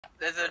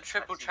There's a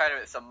triple trailer.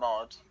 It's a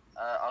mod.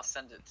 I'll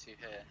send it to you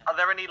here. Are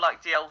there any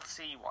like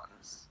DLC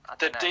ones?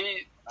 The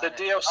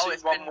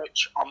DLC one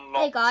which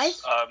unlocks. Hey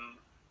guys.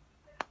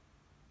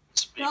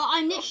 Speak, No,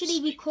 I'm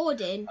literally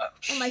recording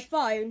on my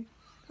phone.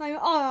 I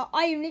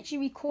am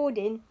literally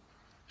recording.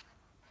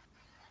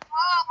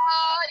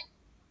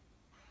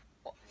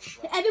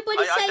 Everybody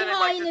say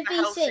hi in the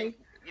VC.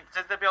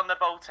 Does the Beyond the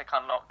Baltic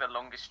unlock the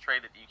longest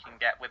trailer that you can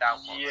get without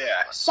mods?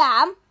 Yes.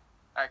 Sam.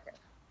 Okay.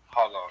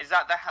 Hold on. Is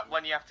that the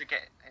one you have to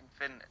get in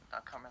Finland? I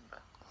can't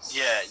remember.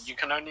 Yeah, you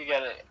can only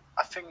get it.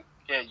 I think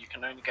you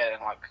can only get it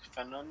in like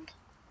Finland.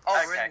 Oh,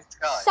 Okay. really?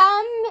 Sky. Sam.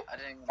 I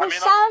didn't...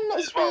 Sam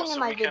is as well, being so in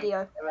my we can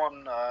video. go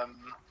on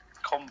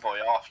convoy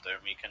after,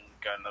 and we can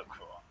go and look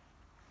for one.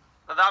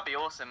 Well, that'd be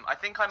awesome. I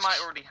think I might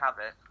already have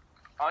it.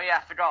 Oh yeah,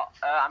 I forgot.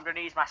 I'm going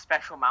to use my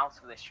special mouse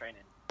for this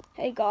training.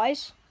 Hey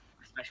guys.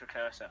 Special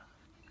cursor.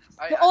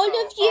 All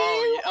of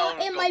you are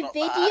in my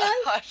video.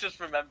 I just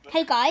remembered.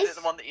 Hey guys. Is it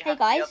the one that you Hey had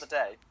guys. the other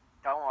day?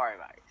 Don't worry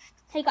about it.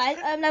 Hey guys,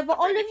 like,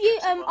 all of you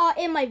are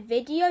in my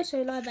video,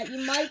 so like that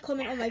you might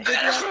comment on my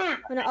video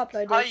when I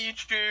upload Hi it.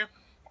 YouTube.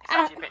 It's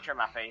actually a picture of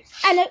my face.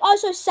 And like,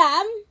 also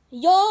Sam,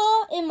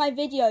 you're in my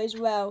video as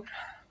well.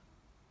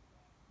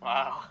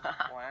 Wow.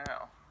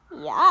 Wow.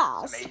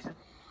 Yes. Amazing.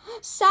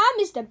 Sam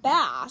is the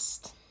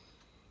best.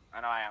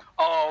 I know I am.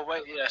 Oh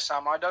wait, yeah,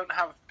 Sam. I don't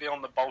have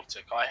Beyond the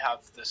Baltic. I have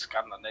the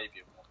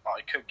Scandinavian one, but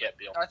I could get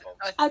Beyond the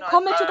Baltic. I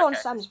commented on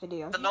okay. Sam's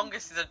video. The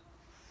longest is a...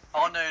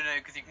 Oh, no,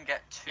 because you can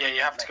get two... Yeah,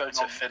 you have to like, go to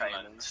long Finland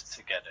trailers.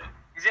 to get it.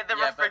 Is it the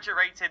Yeah, but-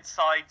 refrigerated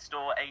side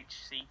door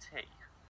HCT?